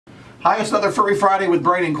Hi, it's another Furry Friday with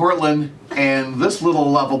Brian and Cortland, and this little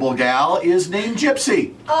lovable gal is named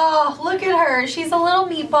Gypsy. Oh, look at her. She's a little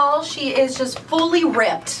meatball. She is just fully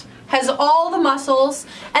ripped. Has all the muscles.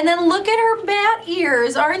 And then look at her bat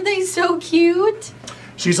ears. Aren't they so cute?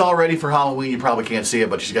 She's all ready for Halloween. You probably can't see it,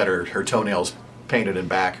 but she's got her toenails painted in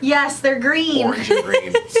back. Yes, they're green. Orange and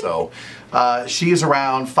green. So she is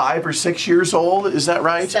around 5 or 6 years old. Is that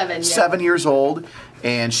right? 7. Yeah. 7 years old.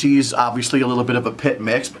 And she's obviously a little bit of a pit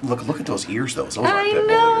mix. But look at those ears, though. Those aren't pit bull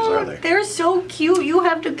ears, are they? They're so cute. You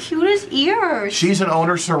have the cutest ears. She's an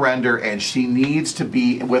owner surrender, and she needs to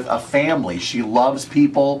be with a family. She loves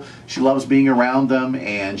people. She loves being around them,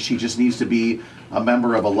 and she just needs to be a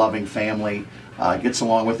member of a loving family. Gets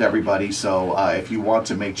along with everybody. So if you want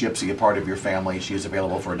to make Gypsy a part of your family, she is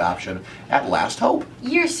available for adoption at Last Hope.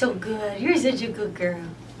 You're so good. You're such a good girl.